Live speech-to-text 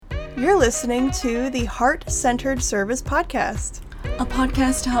You're listening to the Heart Centered Service Podcast, a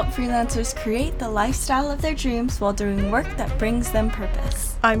podcast to help freelancers create the lifestyle of their dreams while doing work that brings them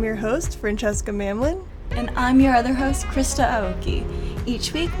purpose. I'm your host, Francesca Mamlin. And I'm your other host, Krista Aoki.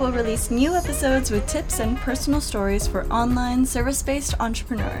 Each week, we'll release new episodes with tips and personal stories for online service-based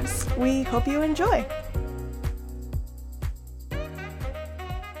entrepreneurs. We hope you enjoy.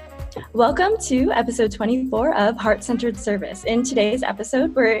 Welcome to episode 24 of Heart Centered Service. In today's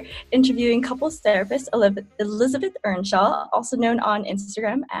episode, we're interviewing couples therapist Elizabeth Earnshaw, also known on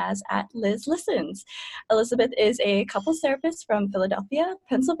Instagram as @LizListens. Elizabeth is a couples therapist from Philadelphia,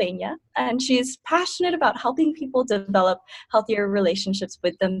 Pennsylvania, and she's passionate about helping people develop healthier relationships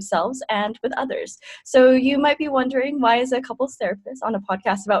with themselves and with others. So you might be wondering, why is a couples therapist on a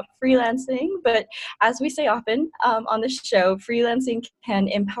podcast about freelancing? But as we say often on this show, freelancing can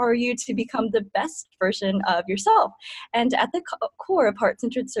empower you to become the best version of yourself. And at the core of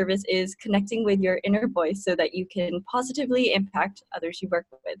Heart-Centered Service is connecting with your inner voice so that you can positively impact others you work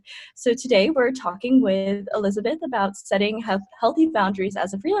with. So today we're talking with Elizabeth about setting healthy boundaries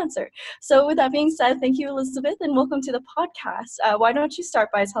as a freelancer. So with that being said, thank you, Elizabeth, and welcome to the podcast. Why don't you start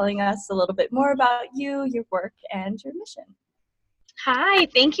by telling us a little bit more about you, your work, and your mission? Hi,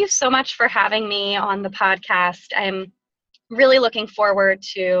 thank you so much for having me on the podcast. I'm really looking forward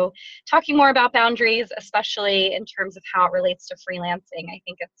to talking more about boundaries, especially in terms of how it relates to freelancing. I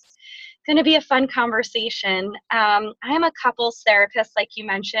think it's going to be a fun conversation. I am a couples therapist, like you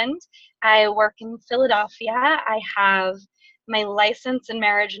mentioned. I work in Philadelphia. I have my license in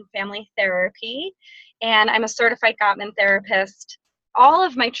marriage and family therapy, and I'm a certified Gottman therapist. All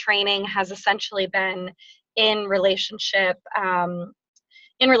of my training has essentially been in relationship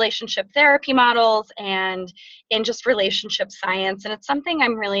therapy models and in just relationship science. And it's something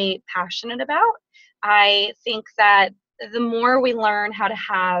I'm really passionate about. I think that the more we learn how to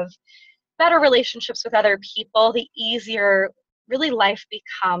have better relationships with other people, the easier really life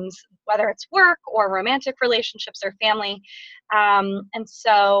becomes, whether it's work or romantic relationships or family. And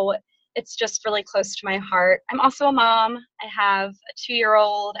so it's just really close to my heart. I'm also a mom. I have a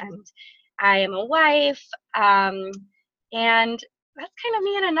 2-year-old and I am a wife. And that's kind of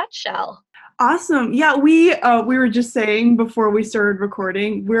me in a nutshell. Awesome. Yeah, we were just saying before we started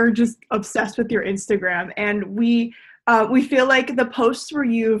recording, we're just obsessed with your Instagram, and we feel like the posts where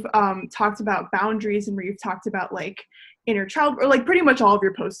you've talked about boundaries and where you've talked about like inner child, or like pretty much all of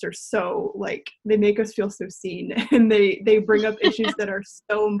your posts are so like, they make us feel so seen, and they bring up issues that are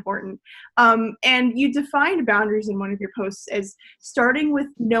so important. And you defined boundaries in one of your posts as starting with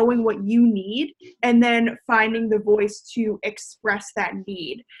knowing what you need and then finding the voice to express that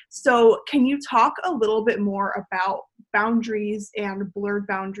need. So can you talk a little bit more about boundaries and blurred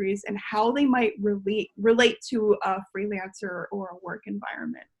boundaries and how they might relate to a freelancer or a work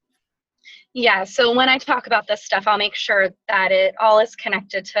environment? Yeah, so when I talk about this stuff, I'll make sure that it all is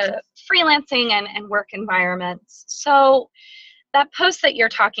connected to freelancing and work environments. So that post that you're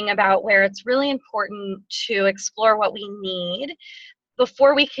talking about, where it's really important to explore what we need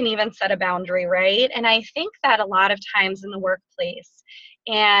before we can even set a boundary, right? And I think that a lot of times in the workplace,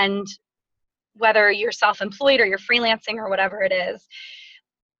 and whether you're self-employed or you're freelancing or whatever it is,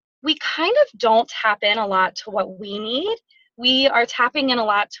 we kind of don't tap in a lot to what we need. We are tapping in a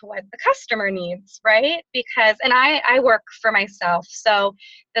lot to what the customer needs, right? Because, and I work for myself, so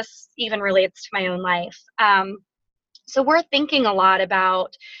this even relates to my own life. So we're thinking a lot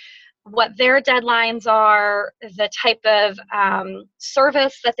about what their deadlines are, the type of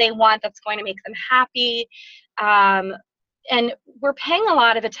service that they want that's going to make them happy. And we're paying a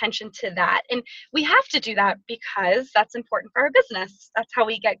lot of attention to that. And we have to do that because that's important for our business. That's how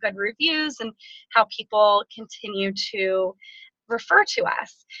we get good reviews and how people continue to refer to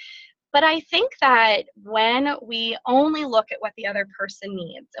us. But I think that when we only look at what the other person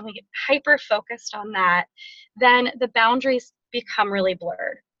needs and we get hyper focused on that, then the boundaries become really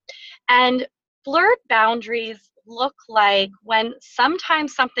blurred. And blurred boundaries look like when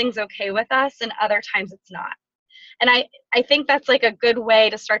sometimes something's okay with us and other times it's not. And I think that's like a good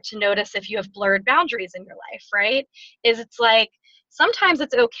way to start to notice if you have blurred boundaries in your life, right? Is it's like sometimes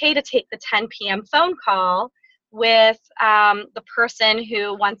it's okay to take the 10 p.m. phone call with the person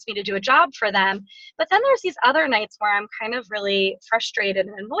who wants me to do a job for them. But then there's these other nights where I'm kind of really frustrated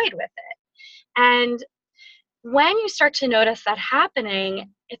and annoyed with it. And when you start to notice that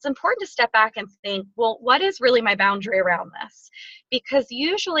happening, it's important to step back and think, well, what is really my boundary around this? Because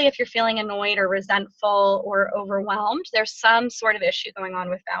usually if you're feeling annoyed or resentful or overwhelmed, there's some sort of issue going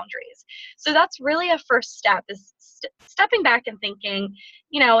on with boundaries. So that's really a first step, is stepping back and thinking,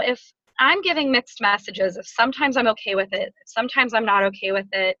 if I'm giving mixed messages. If sometimes I'm okay with it, sometimes I'm not okay with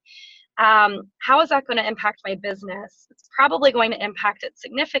it, how is that going to impact my business? It's probably going to impact it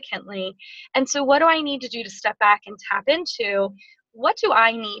significantly. And so what do I need to do to step back and tap into what do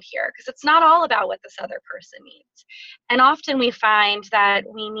I need here? Because it's not all about what this other person needs. And often we find that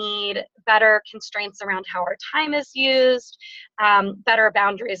we need better constraints around how our time is used, better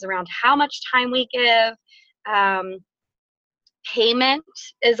boundaries around how much time we give. Payment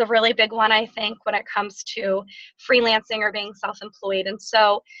is a really big one, I think, when it comes to freelancing or being self-employed. And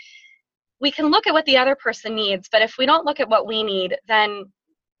so we can look at what the other person needs, but if we don't look at what we need, then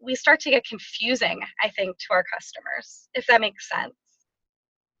we start to get confusing, I think, to our customers, if that makes sense.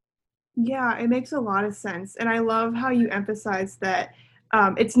 Yeah, it makes a lot of sense. And I love how you emphasize that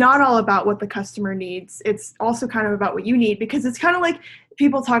it's not all about what the customer needs. It's also kind of about what you need, because it's kind of like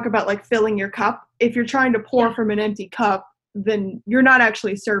people talk about like filling your cup. If you're trying to pour from an empty cup, then you're not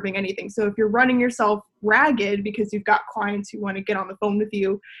actually serving anything. So if you're running yourself ragged because you've got clients who want to get on the phone with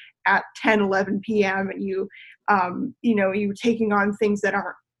you at 10, 11 p.m. and you're taking on things that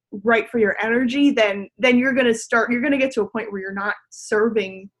aren't right for your energy, then you're going to get to a point where you're not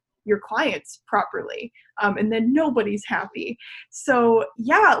serving your clients properly. And then nobody's happy. So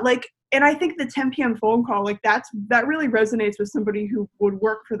yeah, and I think the 10 p.m. phone call, that really resonates with somebody who would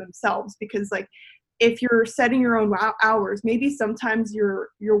work for themselves, because if you're setting your own hours, maybe sometimes you're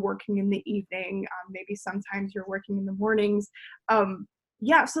working in the evening, maybe sometimes you're working in the mornings. So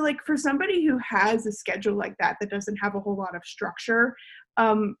for somebody who has a schedule like that doesn't have a whole lot of structure,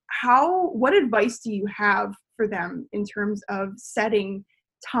 what advice do you have for them in terms of setting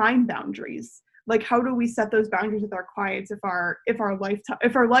time boundaries? Like, how do we set those boundaries with our clients if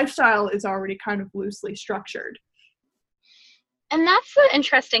our lifestyle is already kind of loosely structured? And that's the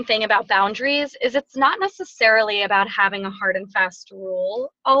interesting thing about boundaries, is it's not necessarily about having a hard and fast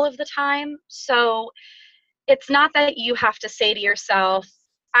rule all of the time. So it's not that you have to say to yourself,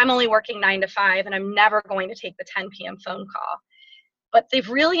 I'm only working 9 to 5 and I'm never going to take the 10 p.m. phone call. But the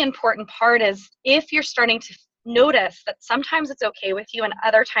really important part is, if you're starting to notice that sometimes it's okay with you and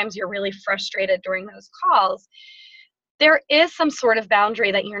other times you're really frustrated during those calls, there is some sort of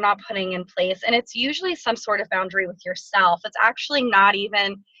boundary that you're not putting in place. And it's usually some sort of boundary with yourself. It's actually not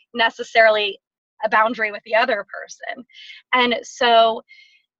even necessarily a boundary with the other person. And so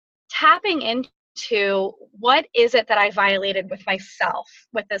tapping into what is it that I violated with myself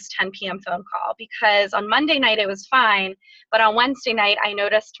with this 10 p.m. phone call, because on Monday night it was fine, but on Wednesday night I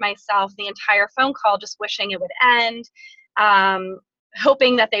noticed myself the entire phone call just wishing it would end,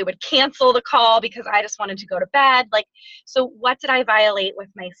 hoping that they would cancel the call because I just wanted to go to bed. So what did I violate with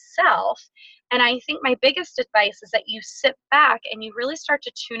myself? And I think my biggest advice is that you sit back and you really start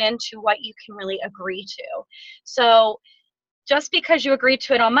to tune into what you can really agree to. So just because you agreed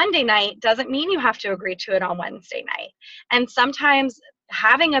to it on Monday night doesn't mean you have to agree to it on Wednesday night. And sometimes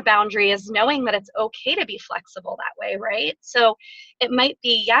having a boundary is knowing that it's okay to be flexible that way, right? So it might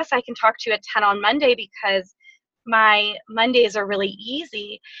be, yes, I can talk to you at 10 on Monday because my Mondays are really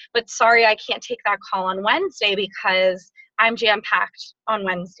easy, but sorry, I can't take that call on Wednesday because I'm jam-packed on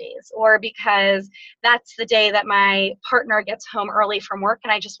Wednesdays, or because that's the day that my partner gets home early from work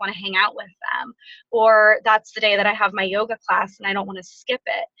and I just want to hang out with them, or that's the day that I have my yoga class and I don't want to skip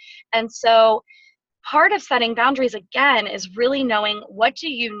it. And so part of setting boundaries, again, is really knowing what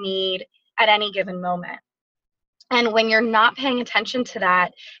do you need at any given moment. And when you're not paying attention to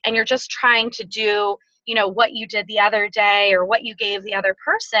that and you're just trying to do what you did the other day or what you gave the other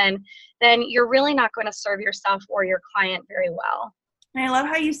person, then you're really not going to serve yourself or your client very well. And I love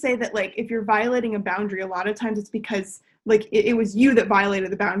how you say that, if you're violating a boundary, a lot of times it's because it was you that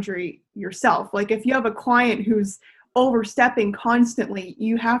violated the boundary yourself. If you have a client who's overstepping constantly,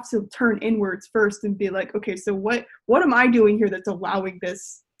 you have to turn inwards first and be like, okay, so what am I doing here that's allowing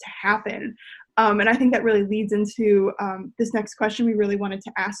this to happen? And I think that really leads into this next question we really wanted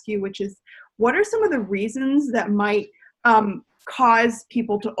to ask you, which is, what are some of the reasons that might cause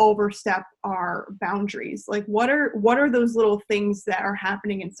people to overstep our boundaries? What are those little things that are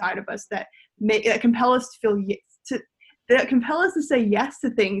happening inside of us that compel us to say yes to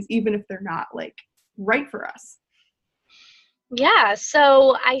things, even if they're not right for us? Yeah,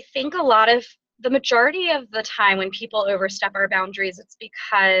 so I think the majority of the time when people overstep our boundaries, it's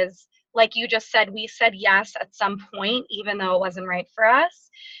because, like you just said, we said yes at some point, even though it wasn't right for us.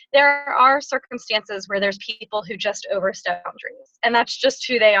 There are circumstances where there's people who just overstep boundaries, and that's just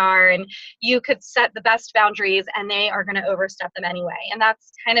who they are. And you could set the best boundaries and they are going to overstep them anyway. And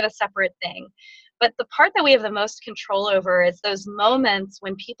that's kind of a separate thing. But the part that we have the most control over is those moments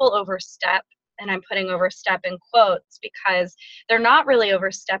when people overstep and I'm putting overstep in quotes because they're not really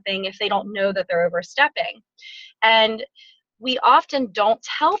overstepping if they don't know that they're overstepping. And we often don't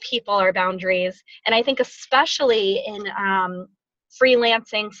tell people our boundaries. And I think especially in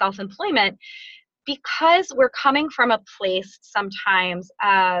freelancing, self-employment, because we're coming from a place sometimes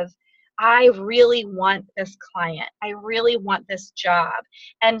of, I really want this client. I really want this job.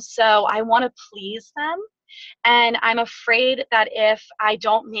 And so I want to please them. And I'm afraid that if I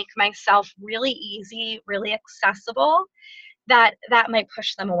don't make myself really easy, really accessible, that might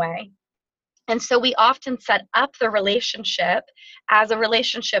push them away. And so we often set up the relationship as a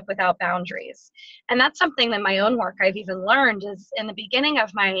relationship without boundaries. And that's something that in my own work I've even learned is in the beginning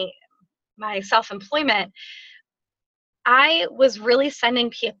of my self-employment, I was really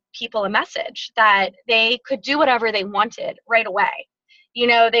sending people a message that they could do whatever they wanted right away. You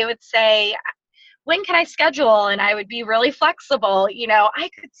know, they would say, when can I schedule? And I would be really flexible. You know, I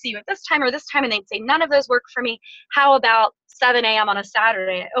could see you at this time or this time. And they'd say, none of those work for me. How about 7 a.m. on a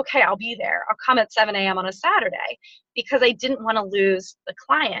Saturday? Okay, I'll be there. I'll come at 7 a.m. on a Saturday because I didn't want to lose the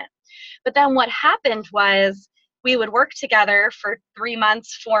client. But then what happened was we would work together for 3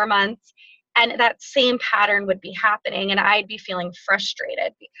 months, 4 months, and that same pattern would be happening. And I'd be feeling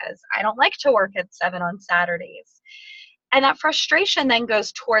frustrated because I don't like to work at 7 on Saturdays. And that frustration then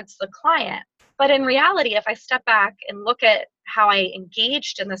goes towards the client. But in reality, if I step back and look at how I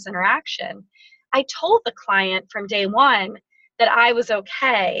engaged in this interaction, I told the client from day one that I was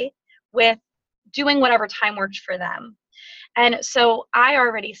okay with doing whatever time worked for them. And so I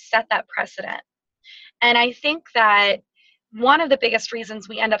already set that precedent. And I think that one of the biggest reasons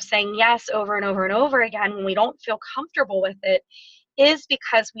we end up saying yes over and over and over again when we don't feel comfortable with it is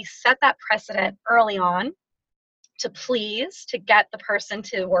because we set that precedent early on to please, to get the person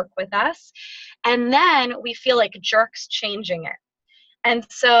to work with us. And then we feel like jerks changing it. And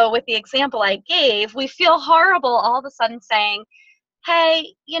so with the example I gave, we feel horrible all of a sudden saying,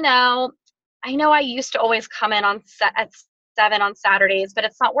 hey, you know I used to always come in at 7 on Saturdays, but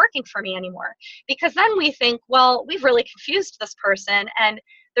it's not working for me anymore. Because then we think, well, we've really confused this person and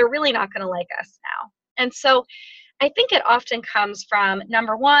they're really not going to like us now. And so I think it often comes from,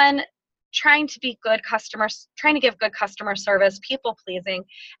 number one, trying to give good customer service, people pleasing,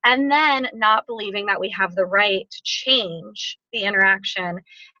 and then not believing that we have the right to change the interaction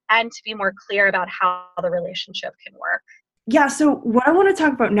and to be more clear about how the relationship can work. Yeah, so what I want to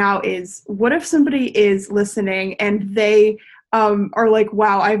talk about now is, what if somebody is listening and they are like,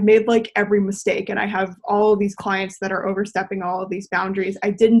 wow, I've made like every mistake and I have all of these clients that are overstepping all of these boundaries.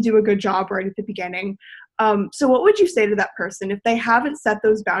 I didn't do a good job right at the beginning. So what would you say to that person if they haven't set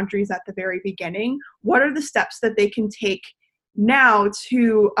those boundaries at the very beginning? What are the steps that they can take now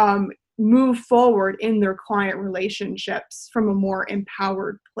to move forward in their client relationships from a more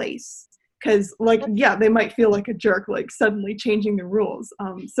empowered place? Because they might feel like a jerk, like suddenly changing the rules.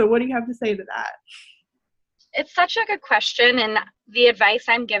 So what do you have to say to that? It's such a good question. And the advice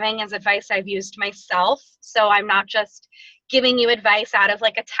I'm giving is advice I've used myself. So I'm not just giving you advice out of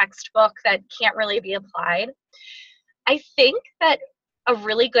like a textbook that can't really be applied. I think that a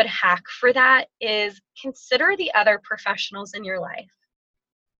really good hack for that is consider the other professionals in your life.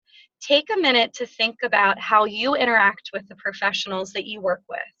 Take a minute to think about how you interact with the professionals that you work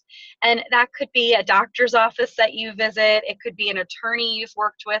with. And that could be a doctor's office that you visit. It could be an attorney you've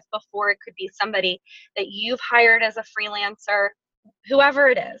worked with before. It could be somebody that you've hired as a freelancer, whoever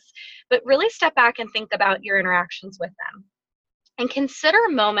it is. But really step back and think about your interactions with them. And consider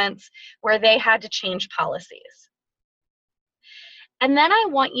moments where they had to change policies. And then I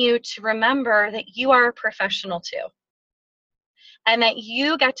want you to remember that you are a professional too. And that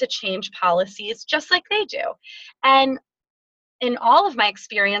you get to change policies just like they do. And in all of my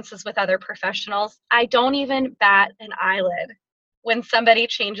experiences with other professionals, I don't even bat an eyelid when somebody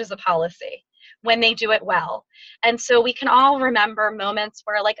changes a policy, when they do it well. And so we can all remember moments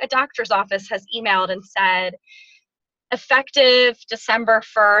where like a doctor's office has emailed and said, effective December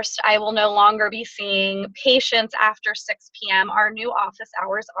 1st, I will no longer be seeing patients after 6 p.m. Our new office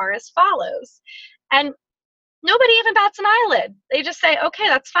hours are as follows. And nobody even bats an eyelid. They just say, okay,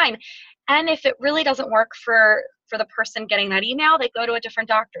 that's fine. And if it really doesn't work for the person getting that email, they go to a different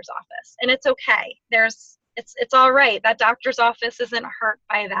doctor's office. And it's okay. It's all right. That doctor's office isn't hurt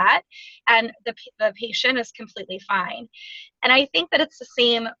by that. And the patient is completely fine. And I think that it's the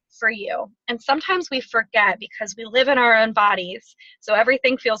same for you. And sometimes we forget because we live in our own bodies. So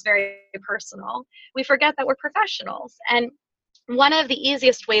everything feels very personal. We forget that we're professionals. And one of the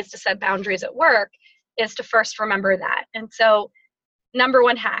easiest ways to set boundaries at work is to first remember that. And so number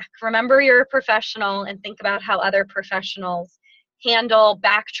one hack, remember you're a professional and think about how other professionals handle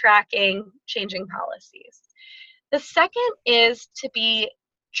backtracking, changing policies. The second is to be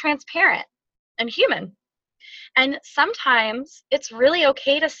transparent and human. And sometimes it's really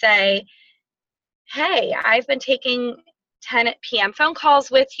okay to say, hey, I've been taking 10 p.m. phone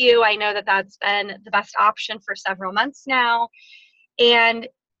calls with you. I know that that's been the best option for several months now. And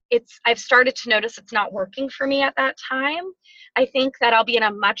I've started to notice it's not working for me at that time. I think that I'll be in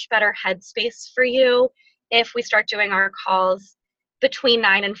a much better headspace for you if we start doing our calls between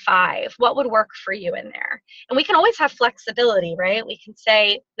 9 and 5. What would work for you in there? And we can always have flexibility, right? We can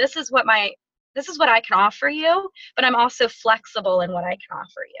say, this is what I can offer you, but I'm also flexible in what I can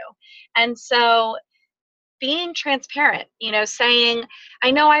offer you. And so being transparent, saying,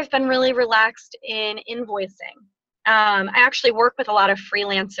 I know I've been really relaxed in invoicing. I actually work with a lot of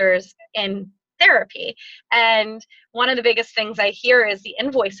freelancers in therapy. And one of the biggest things I hear is the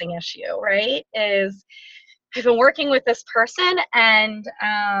invoicing issue, right? Is I've been working with this person and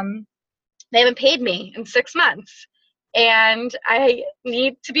they haven't paid me in 6 months and I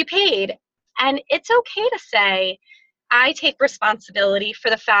need to be paid. And it's okay to say, I take responsibility for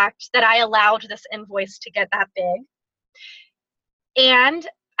the fact that I allowed this invoice to get that big. And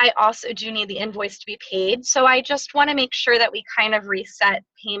I also do need the invoice to be paid. So I just want to make sure that we kind of reset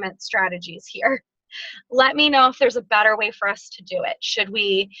payment strategies here. Let me know if there's a better way for us to do it. Should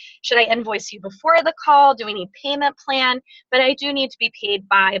I invoice you before the call? Do we need payment plan? But I do need to be paid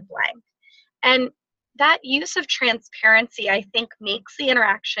by blank. And that use of transparency, I think, makes the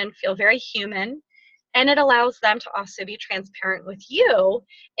interaction feel very human. And it allows them to also be transparent with you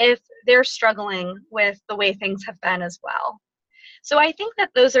if they're struggling with the way things have been as well. So I think that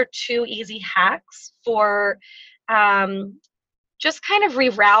those are 2 easy hacks for just kind of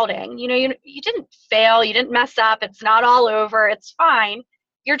rerouting. You didn't fail, you didn't mess up, it's not all over, it's fine.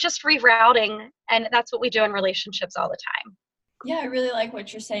 You're just rerouting, and that's what we do in relationships all the time. Yeah, I really like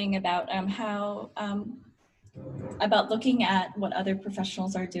what you're saying about about looking at what other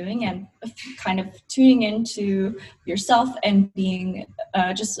professionals are doing and kind of tuning into yourself and being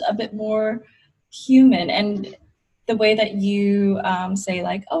just a bit more human. And the way that you say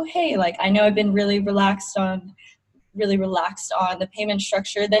like, oh, hey, like I know I've been really relaxed on the payment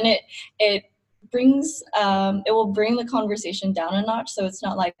structure, then it brings it will bring the conversation down a notch. So it's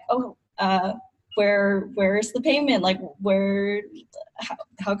not like, oh, where is the payment? Like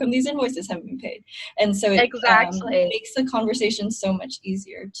how come these invoices haven't been paid? And so it exactly makes the conversation so much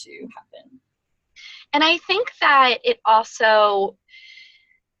easier to happen. And I think that it also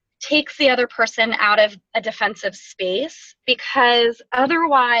takes the other person out of a defensive space, because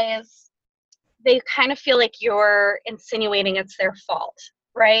otherwise they kind of feel like you're insinuating it's their fault,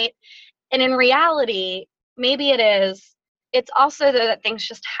 right? And in reality, maybe it is. It's also that things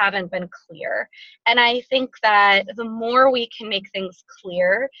just haven't been clear. And I think that the more we can make things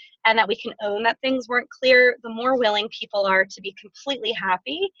clear and that we can own that things weren't clear, the more willing people are to be completely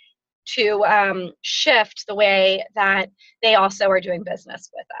happy to shift the way that they also are doing business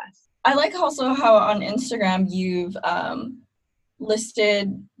with us. I like also how on Instagram you've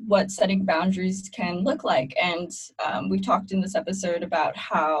listed what setting boundaries can look like, and we talked in this episode about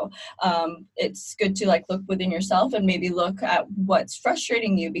how it's good to like look within yourself and maybe look at what's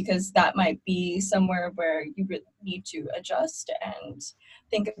frustrating you, because that might be somewhere where you really need to adjust and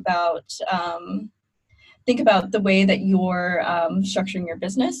think about the way that you're structuring your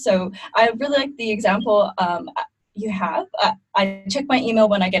business. So I really like the example you have. I check my email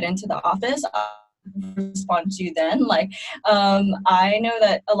when I get into the office. Respond to then. I know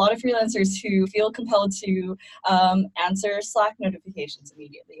that a lot of freelancers who feel compelled to answer Slack notifications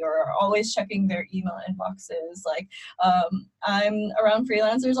immediately or are always checking their email inboxes. I'm around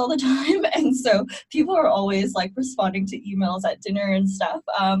freelancers all the time, and so people are always like responding to emails at dinner and stuff.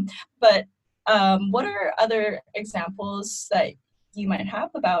 But what are other examples that you might have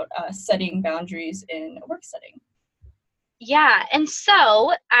about setting boundaries in a work setting? Yeah, and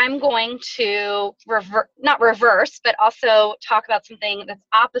so I'm going to not reverse, but also talk about something that's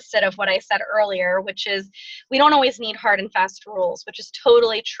opposite of what I said earlier, which is we don't always need hard and fast rules, which is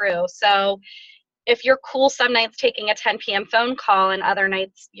totally true. So if you're cool some nights taking a 10 p.m. phone call and other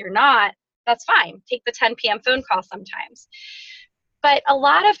nights you're not, that's fine. Take the 10 p.m. phone call sometimes. But a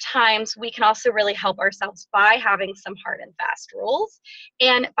lot of times we can also really help ourselves by having some hard and fast rules.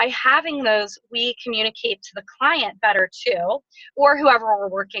 And by having those, we communicate to the client better too, or whoever we're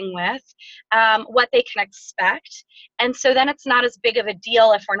working with, what they can expect. And so then it's not as big of a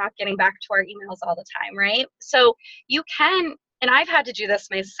deal if we're not getting back to our emails all the time, right? So you can, and I've had to do this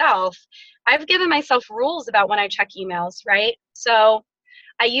myself, I've given myself rules about when I check emails, right? So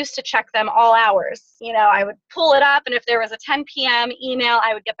I used to check them all hours. You know, I would pull it up, and if there was a 10 p.m. email,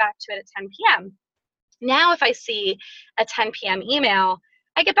 I would get back to it at 10 p.m. Now, if I see a 10 p.m. email,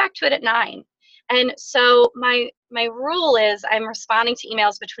 I get back to it at 9. And so my rule is I'm responding to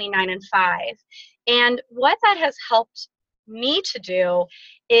emails between 9 and 5. And what that has helped me to do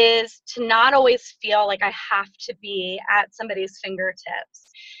is to not always feel like I have to be at somebody's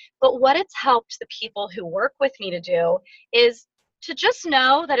fingertips. But what it's helped the people who work with me to do is to just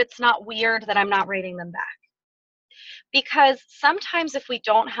know that it's not weird that I'm not rating them back. Because sometimes if we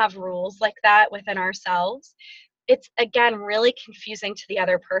don't have rules like that within ourselves, it's, again, really confusing to the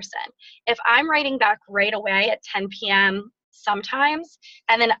other person. If I'm writing back right away at 10 p.m. sometimes,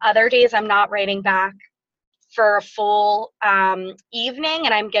 and then other days I'm not writing back for a full evening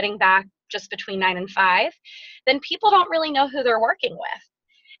and I'm getting back just between 9 and 5, then people don't really know who they're working with.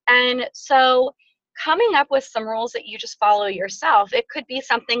 And so coming up with some rules that you just follow yourself, it could be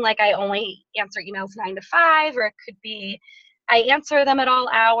something like I only answer emails 9 to 5, or it could be I answer them at all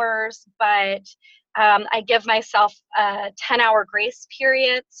hours, but I give myself a 10-hour grace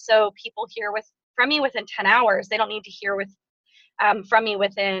period, so people hear from me within 10 hours. They don't need to hear from me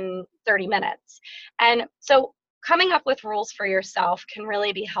within 30 minutes. And so coming up with rules for yourself can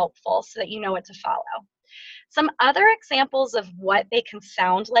really be helpful so that you know what to follow. Some other examples of what they can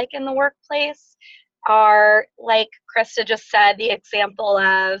sound like in the workplace are, like Krista just said, the example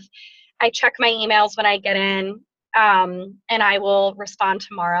of I check my emails when I get in, and I will respond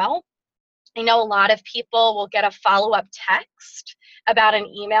tomorrow. I know a lot of people will get a follow-up text about an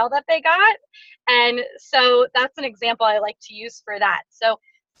email that they got. And so that's an example I like to use for that. So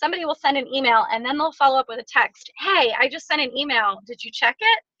somebody will send an email and then they'll follow up with a text. Hey, I just sent an email. Did you check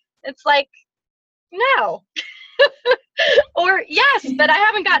it? It's like, no. Or yes, but I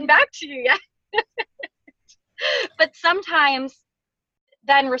haven't gotten back to you yet. But sometimes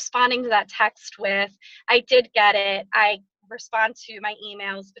then responding to that text with, I did get it. I respond to my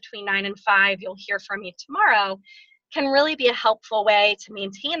emails between 9 and 5. You'll hear from me tomorrow, can really be a helpful way to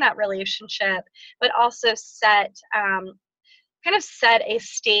maintain that relationship, but also set a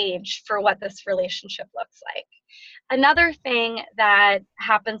stage for what this relationship looks like. Another thing that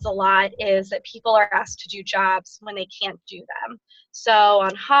happens a lot is that people are asked to do jobs when they can't do them. So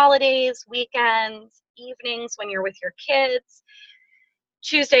on holidays, weekends, evenings when you're with your kids,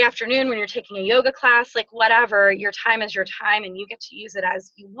 Tuesday afternoon when you're taking a yoga class, like whatever, your time is your time and you get to use it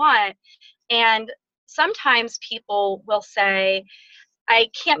as you want. And sometimes people will say, I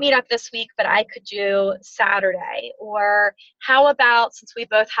can't meet up this week, but I could do Saturday. Or how about, since we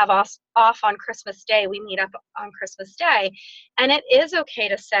both have off on Christmas Day, we meet up on Christmas Day. And it is okay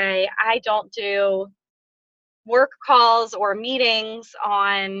to say, I don't do work calls or meetings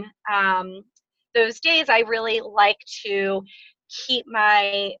on those days. I really like to keep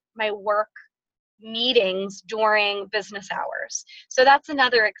my work meetings during business hours. So that's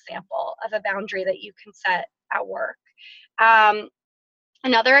another example of a boundary that you can set at work.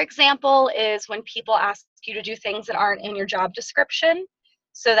 Another example is when people ask you to do things that aren't in your job description.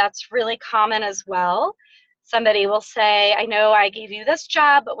 So that's really common as well. Somebody will say, I know I gave you this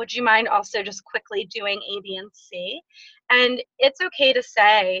job, but would you mind also just quickly doing A, B, and C? And it's okay to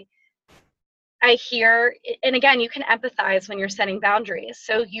say, I hear, and again, you can empathize when you're setting boundaries.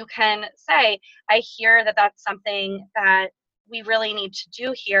 So you can say, I hear that that's something that we really need to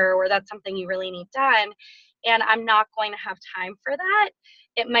do here, or that's something you really need done, and I'm not going to have time for that.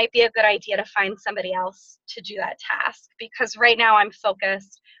 It might be a good idea to find somebody else to do that task, because right now I'm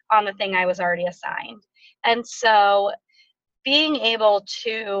focused on the thing I was already assigned. And so being able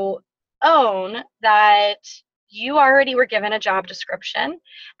to own that you already were given a job description,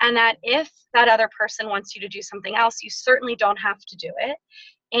 and that if that other person wants you to do something else, you certainly don't have to do it,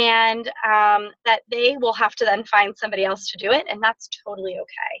 and that they will have to then find somebody else to do it, and that's totally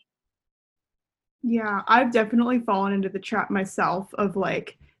okay. Yeah, I've definitely fallen into the trap myself of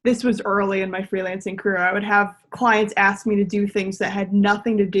like, this was early in my freelancing career. I would have clients ask me to do things that had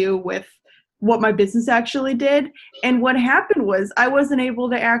nothing to do with what my business actually did. And what happened was I wasn't able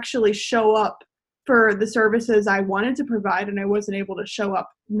to actually show up for the services I wanted to provide, and I wasn't able to show up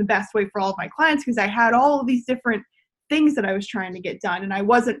in the best way for all of my clients because I had all of these different things that I was trying to get done, and I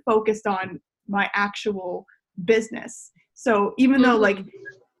wasn't focused on my actual business. So even though like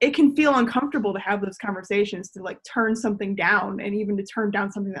it can feel uncomfortable to have those conversations, to like turn something down, and even to turn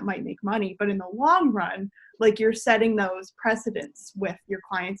down something that might make money, but in the long run, like you're setting those precedents with your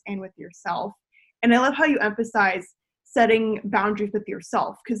clients and with yourself. And I love how you emphasize setting boundaries with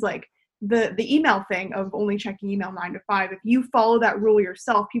yourself, because like the email thing of only checking email 9 to 5, if you follow that rule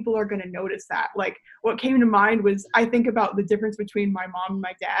yourself, people are going to notice that. Like, what came to mind was, I think about the difference between my mom and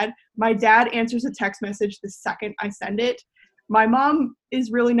my dad. My dad answers a text message the second I send it. My mom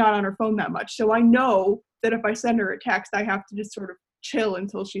is really not on her phone that much, so I know that if I send her a text, I have to just sort of chill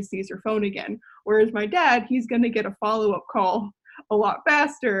until she sees her phone again. Whereas my dad, he's going to get a follow-up call a lot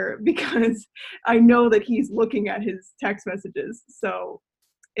faster because I know that he's looking at his text messages. So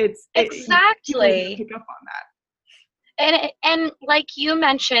exactly. Pick up on that. And like you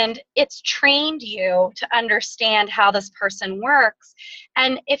mentioned, it's trained you to understand how this person works.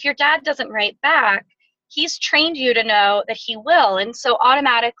 And if your dad doesn't write back, he's trained you to know that he will. And so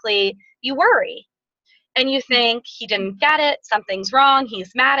automatically you worry and you think he didn't get it, something's wrong,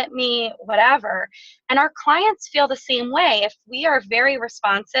 he's mad at me, whatever. And our clients feel the same way. If we are very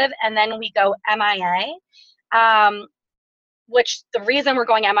responsive and then we go MIA, which the reason we're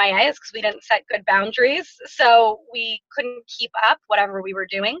going MIA is because we didn't set good boundaries. So we couldn't keep up whatever we were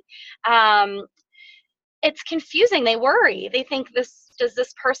doing. It's confusing. They worry. They think, does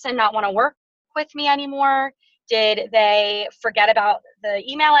this person not want to work with me anymore? Did they forget about the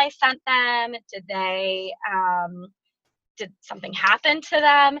email I sent them? Did something happen to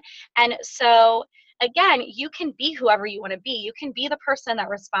them? And so again, you can be whoever you want to be. You can be the person that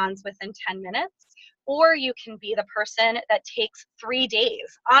responds within 10 minutes. Or you can be the person that takes 3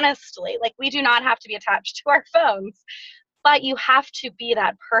 days. Honestly, like, we do not have to be attached to our phones, but you have to be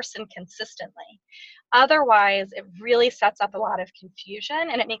that person consistently. Otherwise, it really sets up a lot of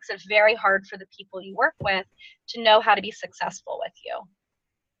confusion, and it makes it very hard for the people you work with to know how to be successful with you.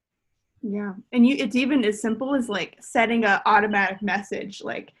 Yeah, and it's even as simple as like setting an automatic message.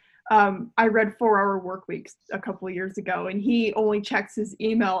 Like, I read 4-Hour Workweeks a couple of years ago, and he only checks his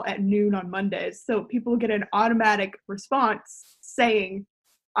email at noon on Mondays. So people get an automatic response saying,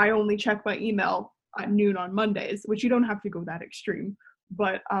 I only check my email at noon on Mondays, which you don't have to go that extreme.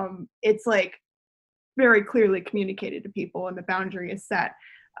 But it's like very clearly communicated to people, and the boundary is set,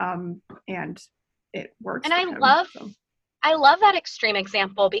 and it works. And I love that extreme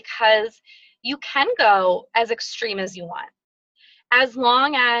example, because you can go as extreme as you want, as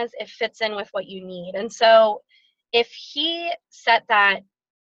long as it fits in with what you need. And so if he set that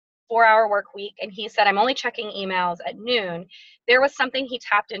 4-hour work week and he said, I'm only checking emails at noon, there was something he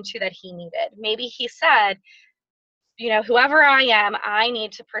tapped into that he needed. Maybe he said, whoever I am, I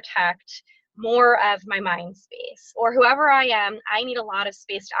need to protect more of my mind space, or whoever I am, I need a lot of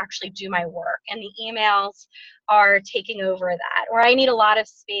space to actually do my work, and the emails are taking over that, or I need a lot of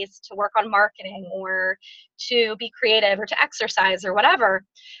space to work on marketing, or to be creative, or to exercise, or whatever.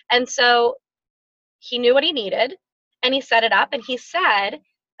 And so he knew what he needed, and he set it up, and he said,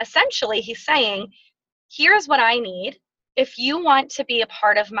 essentially, he's saying, here's what I need. If you want to be a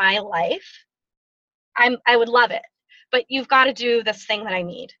part of my life, I would love it, but you've got to do this thing that I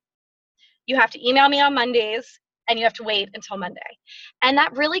need. You have to email me on Mondays, and you have to wait until Monday. And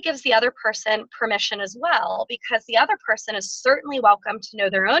that really gives the other person permission as well, because the other person is certainly welcome to know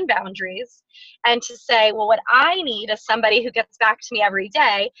their own boundaries and to say, well, what I need is somebody who gets back to me every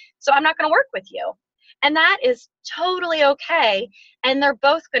day, so I'm not going to work with you. And that is totally okay, and they're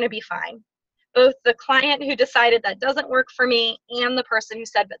both going to be fine. Both the client who decided that doesn't work for me and the person who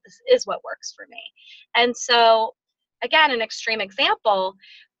said that this is what works for me. And so, again, an extreme example,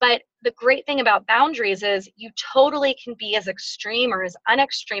 but the great thing about boundaries is you totally can be as extreme or as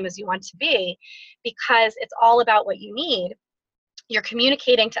unextreme as you want to be, because it's all about what you need. You're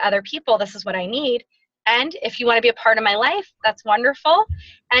communicating to other people, this is what I need. And if you want to be a part of my life, that's wonderful.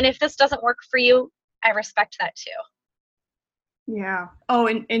 And if this doesn't work for you, I respect that too. Yeah. Oh,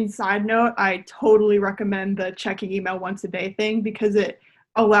 and side note, I totally recommend the checking email once a day thing, because it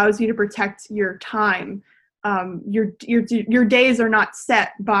allows you to protect your time. Your days are not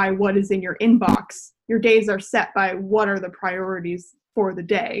set by what is in your inbox. Your days are set by what are the priorities for the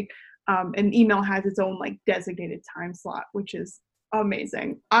day. And email has its own like designated time slot, which is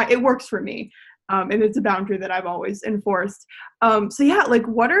amazing. It works for me. And it's a boundary that I've always enforced. So yeah, like,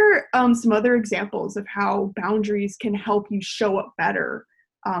 what are some other examples of how boundaries can help you show up better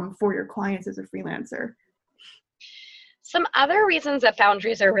for your clients as a freelancer? Some other reasons that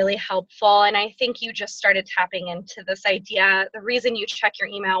boundaries are really helpful, and I think you just started tapping into this idea, the reason you check your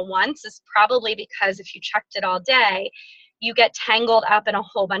email once is probably because if you checked it all day, you get tangled up in a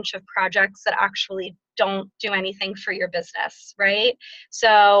whole bunch of projects that actually don't do anything for your business, right?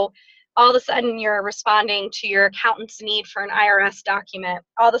 So all of a sudden you're responding to your accountant's need for an IRS document.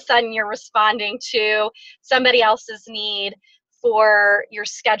 All of a sudden you're responding to somebody else's need for your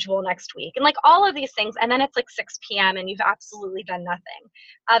schedule next week, and like all of these things. And then it's like 6 p.m. and you've absolutely done nothing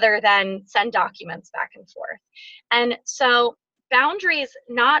other than send documents back and forth. And so boundaries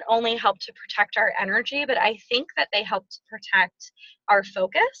not only help to protect our energy, but I think that they help to protect our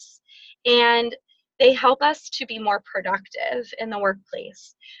focus, and they help us to be more productive in the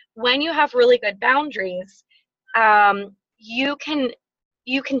workplace. When you have really good boundaries, you can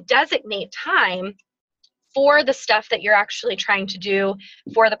designate time for the stuff that you're actually trying to do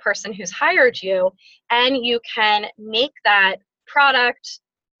for the person who's hired you, and you can make that product,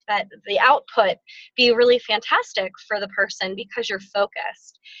 that the output, be really fantastic for the person because you're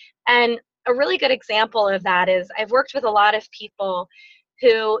focused. And a really good example of that is I've worked with a lot of people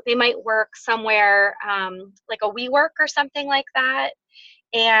who they might work somewhere like a WeWork or something like that,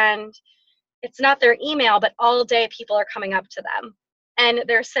 and it's not their email, but all day people are coming up to them and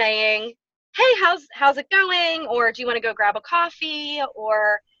they're saying, hey, how's it going? Or do you want to go grab a coffee?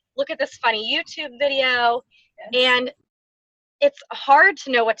 Or look at this funny YouTube video. Yes. And it's hard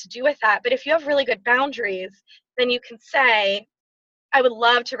to know what to do with that. But if you have really good boundaries, then you can say, I would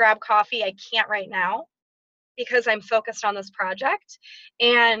love to grab coffee. I can't right now because I'm focused on this project.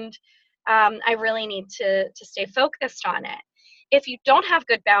 And I really need to stay focused on it. If you don't have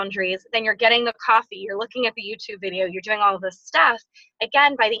good boundaries, then you're getting the coffee, you're looking at the YouTube video, you're doing all of this stuff.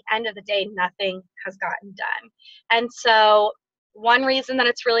 Again, by the end of the day, nothing has gotten done. And so one reason that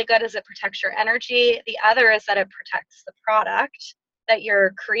it's really good is it protects your energy. The other is that it protects the product that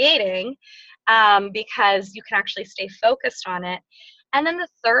you're creating, because you can actually stay focused on it. And then the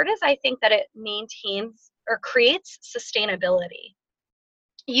third is I think that it maintains or creates sustainability.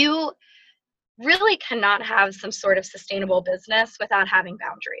 You really cannot have some sort of sustainable business without having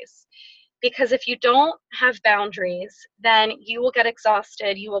boundaries. Because if you don't have boundaries, then you will get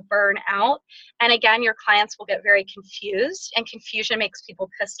exhausted, you will burn out, and again, your clients will get very confused, and confusion makes people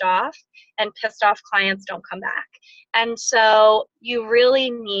pissed off, and pissed off clients don't come back. And so you really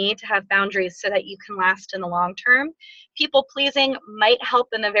need to have boundaries so that you can last in the long term. People pleasing might help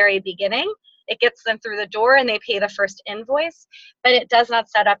in the very beginning. It gets them through the door and they pay the first invoice, but it does not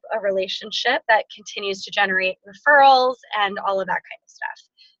set up a relationship that continues to generate referrals and all of that kind of stuff.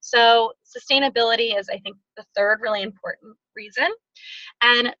 So sustainability is, I think, the third really important reason.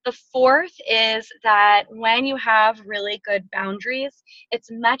 And the fourth is that when you have really good boundaries, it's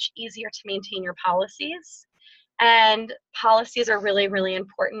much easier to maintain your policies. And policies are really, really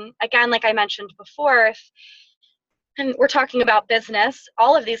important. Again, like I mentioned before, and we're talking about business,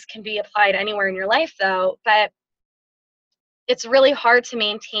 all of these can be applied anywhere in your life though, but it's really hard to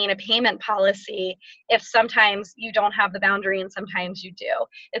maintain a payment policy if sometimes you don't have the boundary and sometimes you do.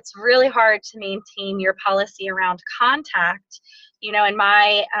 It's really hard to maintain your policy around contact. You know, in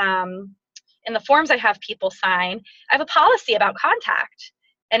my, in the forms I have people sign, I have a policy about contact,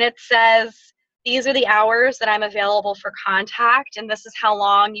 and it says, these are the hours that I'm available for contact, and this is how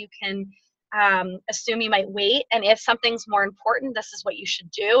long you can assume you might wait, and if something's more important, this is what you should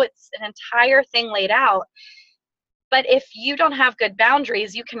do. It's an entire thing laid out. But if you don't have good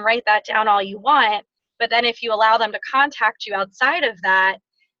boundaries, you can write that down all you want, but then if you allow them to contact you outside of that,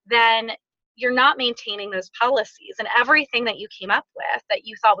 then you're not maintaining those policies, and everything that you came up with that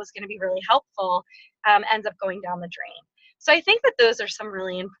you thought was going to be really helpful ends up going down the drain. So I think that those are some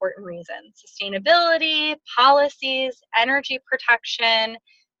really important reasons: sustainability, policies, energy protection.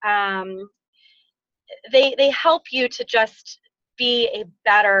 They help you to just be a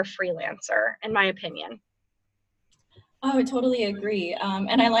better freelancer, in my opinion. Oh, I totally agree.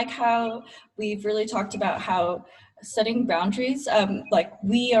 And I like how we've really talked about how setting boundaries, like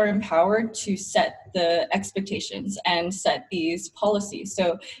we are empowered to set the expectations and set these policies.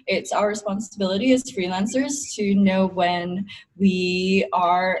 So it's our responsibility as freelancers to know when we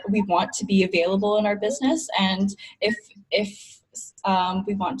want to be available in our business. And if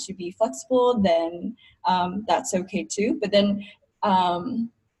we want to be flexible, then that's okay too. But then,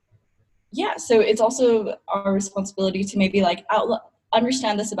 yeah, so it's also our responsibility to maybe like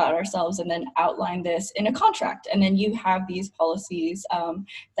understand this about ourselves and then outline this in a contract. And then you have these policies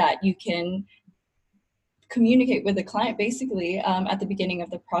that you can communicate with the client basically at the beginning of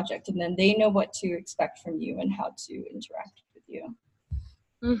the project, and then they know what to expect from you and how to interact with you.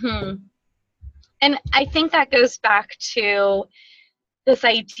 Mm-hmm. And I think that goes back to this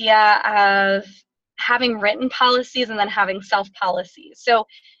idea of having written policies and then having self-policies. So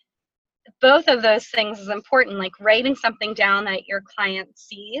both of those things is important, like writing something down that your client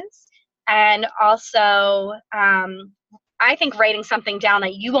sees, and also I think writing something down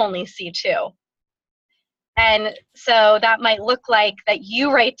that you only see too. And so that might look like that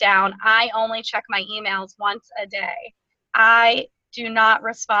you write down, I only check my emails once a day. I do not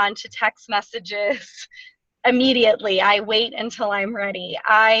respond to text messages immediately. I wait until I'm ready.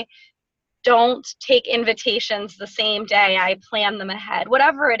 I don't take invitations the same day. I plan them ahead,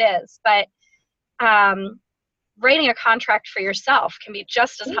 whatever it is. But writing a contract for yourself can be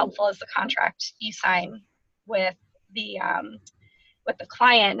just as helpful as the contract you sign with the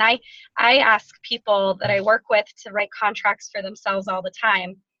client. And I ask people that I work with to write contracts for themselves all the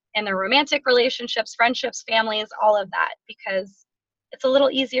time, in their romantic relationships, friendships, families, all of that, because it's a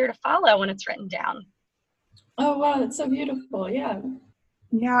little easier to follow when it's written down. Oh, wow, that's so beautiful. Yeah.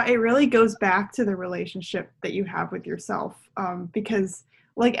 Yeah, it really goes back to the relationship that you have with yourself, because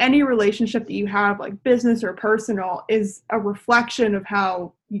like any relationship that you have, like business or personal, is a reflection of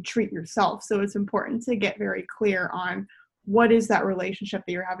how you treat yourself. So it's important to get very clear on what is that relationship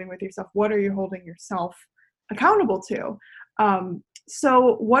that you're having with yourself? What are you holding yourself accountable to?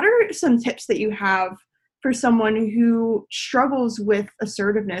 So what are some tips that you have for someone who struggles with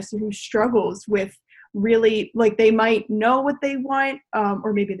assertiveness, who struggles with really, like, they might know what they want,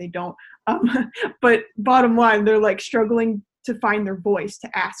 or maybe they don't, but bottom line, they're like struggling to find their voice,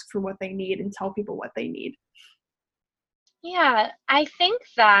 to ask for what they need and tell people what they need? Yeah, I think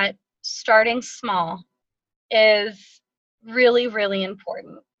that starting small is really, really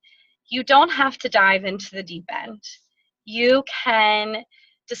important. You don't have to dive into the deep end. You can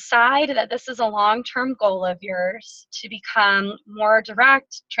decide that this is a long-term goal of yours to become more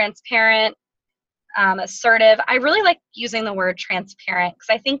direct, transparent, assertive. I really like using the word transparent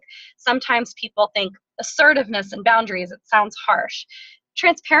because I think sometimes people think assertiveness and boundaries, it sounds harsh.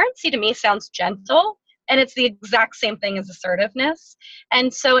 Transparency to me sounds gentle, and it's the exact same thing as assertiveness.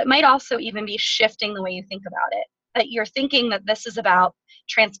 And so it might also even be shifting the way you think about it, that you're thinking that this is about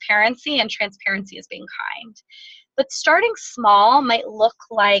transparency, and transparency is being kind. But starting small might look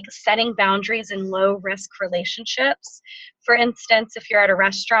like setting boundaries in low risk relationships. For instance, if you're at a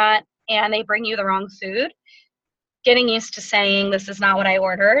restaurant and they bring you the wrong food, getting used to saying, "This is not what I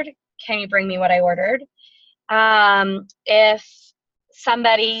ordered. Can you bring me what I ordered?" If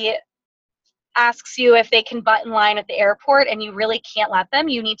somebody asks you if they can butt in line at the airport and you really can't let them,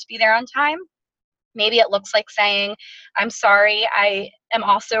 you need to be there on time. Maybe it looks like saying, "I'm sorry, I am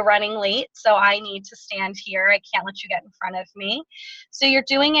also running late, so I need to stand here. I can't let you get in front of me." So you're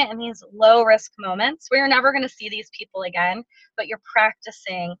doing it in these low risk moments where you're never going to see these people again, but you're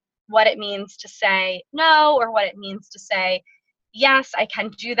practicing what it means to say no, or what it means to say, "Yes, I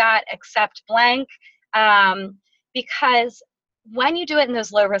can do that, except blank." Because when you do it in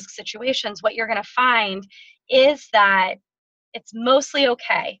those low risk situations, what you're going to find is that it's mostly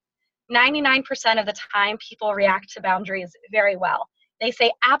okay. 99% of the time, people react to boundaries very well. They say,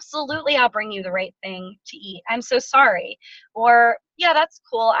 "Absolutely, I'll bring you the right thing to eat. I'm so sorry." Or, "Yeah, that's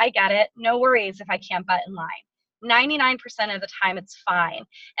cool. I get it. No worries if I can't butt in line." 99% of the time, it's fine.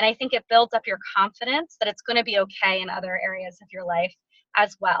 And I think it builds up your confidence that it's going to be okay in other areas of your life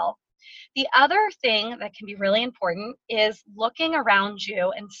as well. The other thing that can be really important is looking around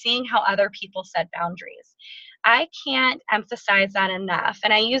you and seeing how other people set boundaries. I can't emphasize that enough.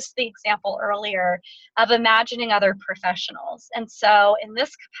 And I used the example earlier of imagining other professionals. And so, in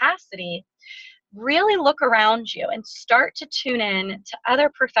this capacity, really look around you and start to tune in to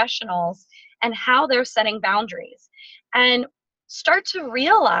other professionals and how they're setting boundaries. And start to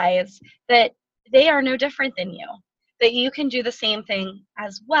realize that they are no different than you, that you can do the same thing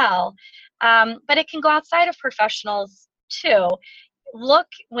as well. But it can go outside of professionals too. Look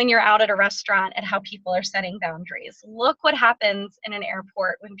when you're out at a restaurant at how people are setting boundaries. Look what happens in an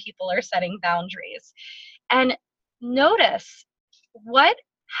airport when people are setting boundaries. And notice what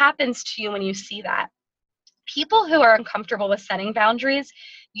happens to you when you see that. People who are uncomfortable with setting boundaries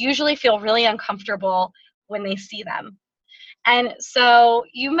usually feel really uncomfortable when they see them. And so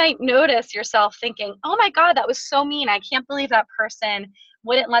you might notice yourself thinking, "Oh my God, that was so mean. I can't believe that person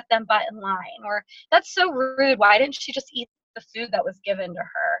wouldn't let them butt in line." Or, "That's so rude. Why didn't she just eat the food that was given to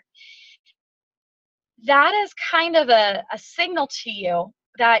her?" That is kind of a signal to you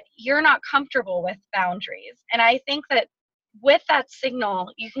that you're not comfortable with boundaries. And I think that with that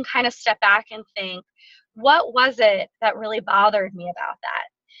signal, you can kind of step back and think, what was it that really bothered me about that?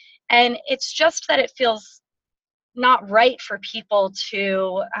 And it's just that it feels not right for people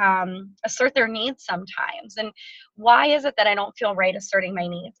to assert their needs sometimes. And why is it that I don't feel right asserting my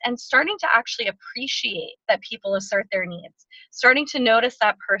needs? And starting to actually appreciate that people assert their needs. Starting to notice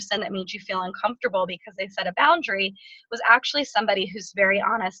that person that made you feel uncomfortable because they set a boundary was actually somebody who's very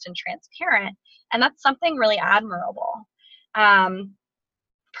honest and transparent. And that's something really admirable.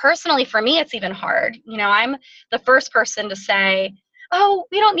 Personally, for me, it's even hard. I'm the first person to say, "Oh,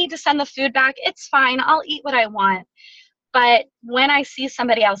 we don't need to send the food back. It's fine. I'll eat what I want." But when I see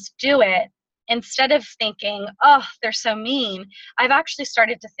somebody else do it, instead of thinking, oh, they're so mean, I've actually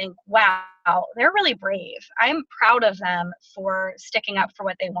started to think, wow, they're really brave. I'm proud of them for sticking up for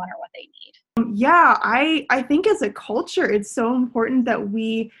what they want or what they need. Yeah, I think as a culture, it's so important that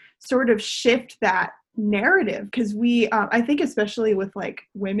we sort of shift that narrative, because I think especially with like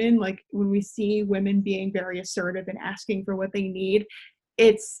women, like when we see women being very assertive and asking for what they need,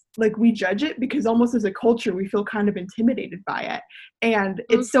 it's like we judge it because almost as a culture we feel kind of intimidated by it, and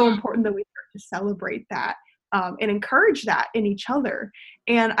it's so important that we start to celebrate that, and encourage that in each other.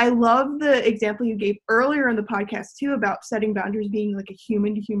 And I love the example you gave earlier in the podcast too about setting boundaries being like a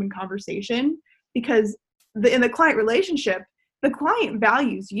human to human conversation, because in the client relationship, the client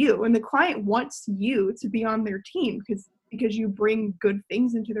values you and the client wants you to be on their team because you bring good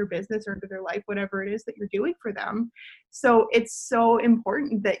things into their business or into their life, whatever it is that you're doing for them. So it's so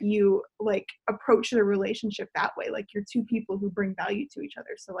important that you like approach the relationship that way. Like you're two people who bring value to each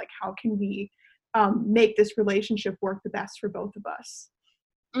other. So like, how can we make this relationship work the best for both of us?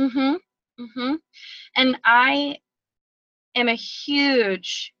 And I am a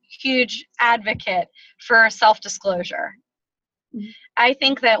huge advocate for self-disclosure. I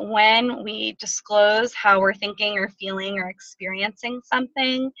think that when we disclose how we're thinking or feeling or experiencing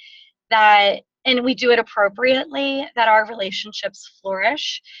something, and we do it appropriately, that our relationships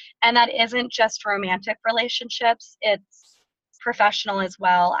flourish. And that isn't just romantic relationships, it's professional as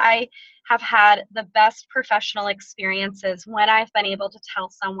well. I have had the best professional experiences when I've been able to tell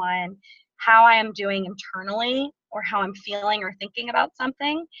someone how I am doing internally or how I'm feeling or thinking about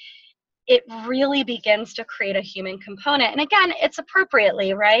something. It really begins to create a human component. And again, it's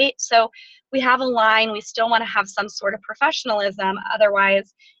appropriately, right? So we have a line, we still want to have some sort of professionalism.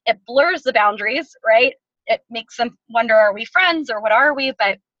 Otherwise, it blurs the boundaries, right? It makes them wonder, are we friends or what are we?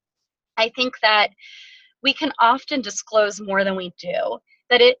 But I think that we can often disclose more than we do.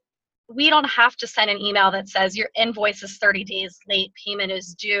 We don't have to send an email that says your invoice is 30 days late, payment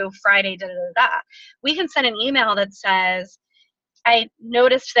is due Friday, da da da da. We can send an email that says, I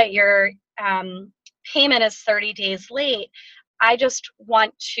noticed that your payment is 30 days late. I just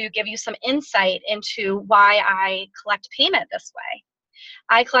want to give you some insight into why I collect payment this way.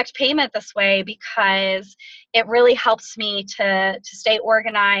 I collect payment this way because it really helps me to stay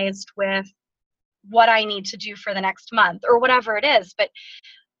organized with what I need to do for the next month or whatever it is. But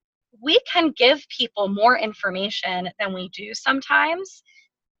we can give people more information than we do sometimes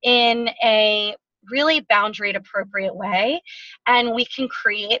in a really boundary appropriate way, and we can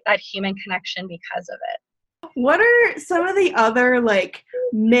create that human connection because of it. What are some of the other like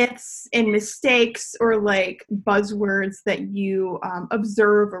myths and mistakes or like buzzwords that you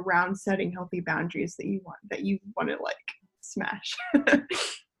observe around setting healthy boundaries that you want to like smash?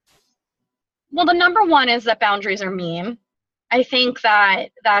 Well, the number one is that boundaries are mean. I think that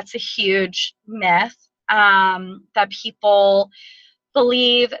that's a huge myth, that people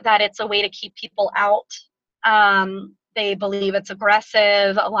believe that it's a way to keep people out. They believe it's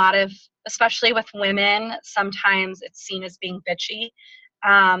aggressive. Especially with women, sometimes it's seen as being bitchy.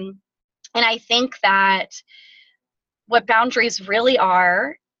 And I think that what boundaries really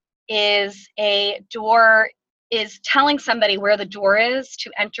are is is telling somebody where the door is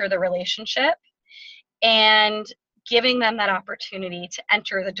to enter the relationship and giving them that opportunity to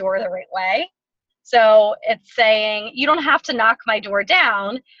enter the door the right way. So it's saying, you don't have to knock my door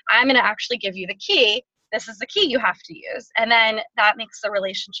down. I'm going to actually give you the key. This is the key you have to use. And then that makes the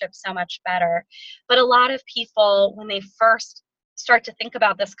relationship so much better. But a lot of people, when they first start to think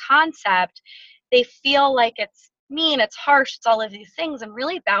about this concept, they feel like it's mean, it's harsh, it's all of these things. And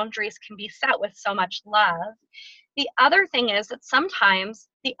really, boundaries can be set with so much love. The other thing is that sometimes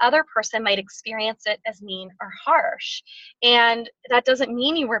the other person might experience it as mean or harsh. And that doesn't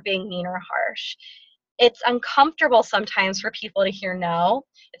mean you were being mean or harsh. It's uncomfortable sometimes for people to hear no.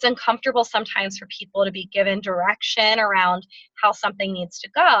 It's uncomfortable sometimes for people to be given direction around how something needs to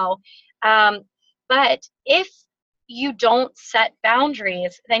go. But if you don't set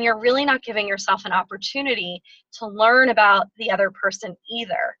boundaries, then you're really not giving yourself an opportunity to learn about the other person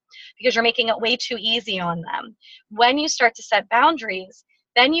either, because you're making it way too easy on them. When you start to set boundaries,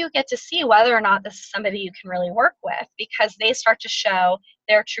 then you get to see whether or not this is somebody you can really work with, because they start to show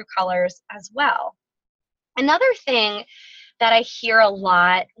their true colors as well. Another thing that I hear a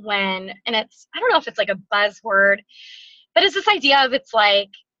lot I don't know if it's like a buzzword, but it's this idea of, it's like,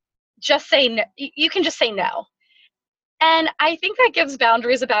 just say no. You can just say no. And I think that gives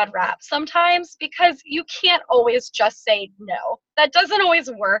boundaries a bad rap sometimes, because you can't always just say no. That doesn't always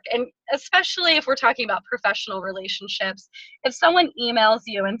work. And especially if we're talking about professional relationships, if someone emails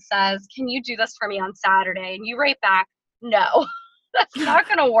you and says, can you do this for me on Saturday? And you write back, no, that's not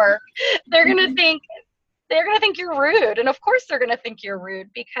going to work. They're going to think you're rude. And of course they're going to think you're rude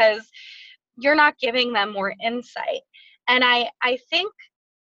because you're not giving them more insight. And I think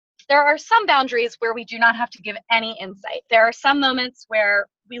there are some boundaries where we do not have to give any insight. There are some moments where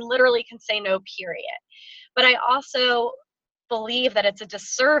we literally can say no, period. But I also believe that it's a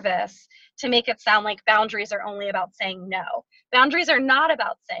disservice to make it sound like boundaries are only about saying no. Boundaries are not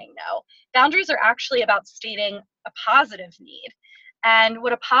about saying no. Boundaries are actually about stating a positive need. And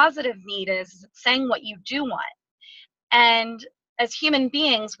what a positive need is saying what you do want. And as human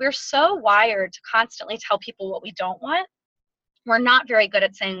beings, we're so wired to constantly tell people what we don't want. We're not very good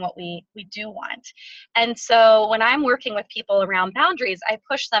at saying what we do want. And so when I'm working with people around boundaries, I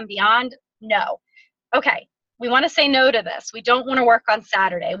push them beyond no. Okay, we want to say no to this. We don't want to work on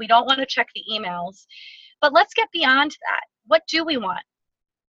Saturday. We don't want to check the emails. But let's get beyond that. What do we want?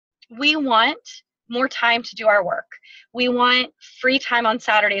 We want more time to do our work. We want free time on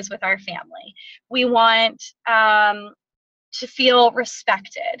Saturdays with our family. We want to feel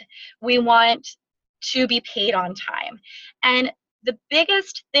respected. We want to be paid on time. And the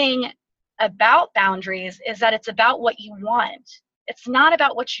biggest thing about boundaries is that it's about what you want. It's not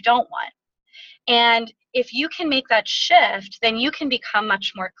about what you don't want. And if you can make that shift, then you can become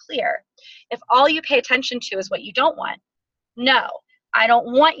much more clear. If all you pay attention to is what you don't want, no, I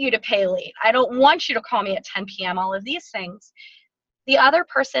don't want you to pay late. I don't want you to call me at 10 p.m., all of these things. The other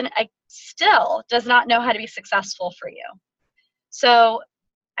person still does not know how to be successful for you. So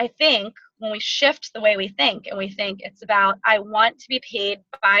I think when we shift the way we think and we think it's about, I want to be paid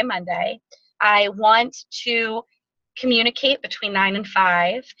by Monday, I want to communicate between 9 and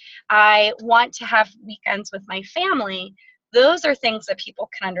 5, I want to have weekends with my family, those are things that people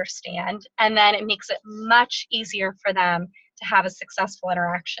can understand. And then it makes it much easier for them to have a successful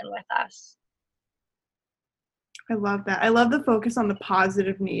interaction with us. I love that. I love the focus on the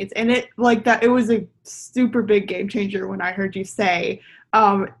positive needs. And it was a super big game changer when I heard you say,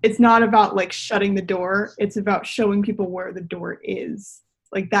 it's not about like shutting the door. It's about showing people where the door is.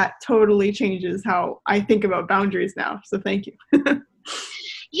 Like that totally changes how I think about boundaries now. So thank you.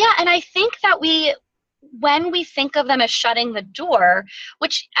 Yeah. And I think that when we think of them as shutting the door,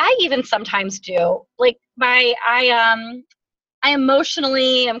 which I even sometimes do, like I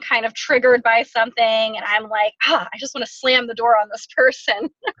emotionally am kind of triggered by something and I'm like, I just want to slam the door on this person.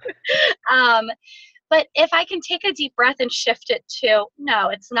 But if I can take a deep breath and shift it to, no,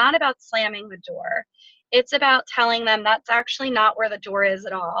 it's not about slamming the door. It's about telling them that's actually not where the door is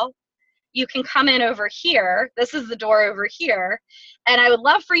at all. You can come in over here. This is the door over here. And I would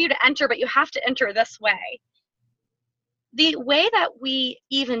love for you to enter, but you have to enter this way. The way that we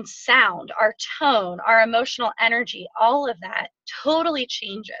even sound, our tone, our emotional energy, all of that totally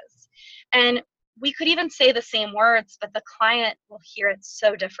changes. And we could even say the same words, but the client will hear it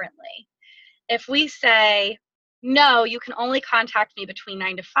so differently. If we say, no, you can only contact me between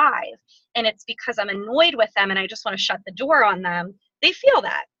 9 to 5, and it's because I'm annoyed with them and I just want to shut the door on them, they feel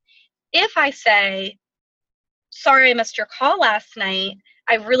that. If I say, sorry, I missed your call last night,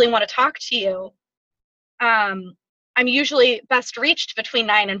 I really want to talk to you, I'm usually best reached between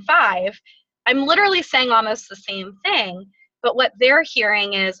 9 and 5. I'm literally saying almost the same thing, but what they're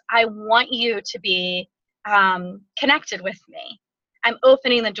hearing is, I want you to be connected with me. I'm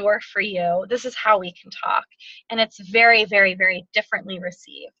opening the door for you. This is how we can talk. And it's very, very, very differently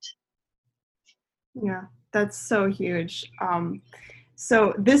received. Yeah, that's so huge.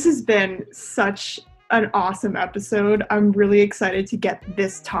 So this has been such an awesome episode. I'm really excited to get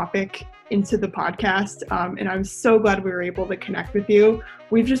this topic into the podcast. And I'm so glad we were able to connect with you.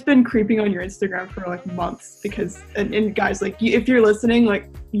 We've just been creeping on your Instagram for like months because, and guys, like if you're listening, like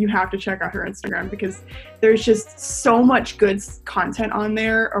you have to check out her Instagram because there's just so much good content on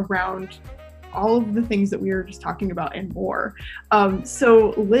there around all of the things that we were just talking about and more.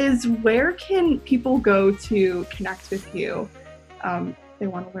 So Liz, where can people go to connect with you? They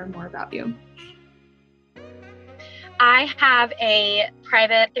want to learn more about you. I have a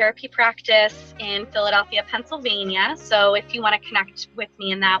private therapy practice in Philadelphia, Pennsylvania. So if you want to connect with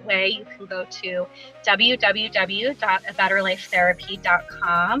me in that way, you can go to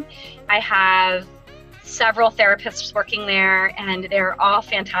www.abetterlifetherapy.com. I have several therapists working there and they're all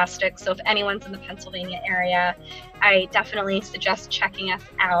fantastic. So if anyone's in the Pennsylvania area, I definitely suggest checking us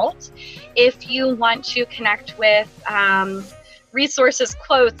out. If you want to connect with resources,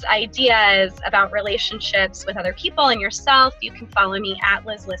 quotes, ideas about relationships with other people and yourself, you can follow me at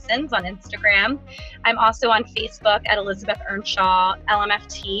Liz Listens on Instagram. I'm also on Facebook at Elizabeth Earnshaw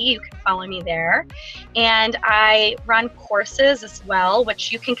LMFT. You can follow me there. And I run courses as well,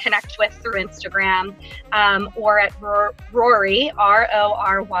 which you can connect with through Instagram or at Rory,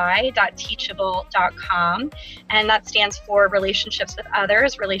 RORY.teachable.com. And that stands for relationships with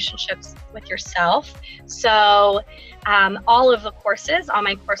others, relationships with yourself. So all of the courses on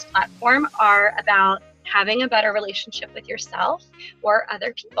my course platform are about having a better relationship with yourself or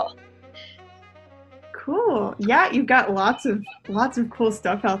other people. Cool. Yeah, you've got lots of cool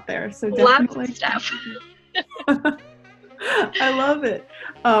stuff out there. So definitely. Lots of stuff. I love it.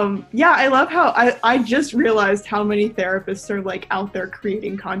 Yeah, I love how I just realized how many therapists are like out there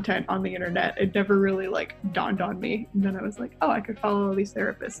creating content on the internet. It never really like dawned on me. And then I was like, oh, I could follow all these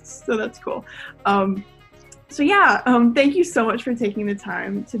therapists. So that's cool. So yeah, thank you so much for taking the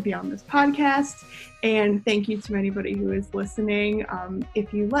time to be on this podcast. And thank you to anybody who is listening.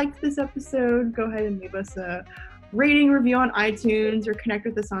 If you liked this episode, go ahead and leave us a rating, review on iTunes, or connect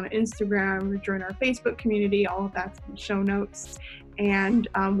with us on Instagram, or join our Facebook community. All of that's in the show notes. And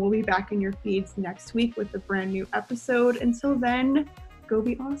we'll be back in your feeds next week with a brand new episode. Until then, go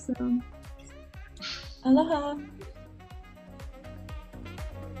be awesome. Aloha.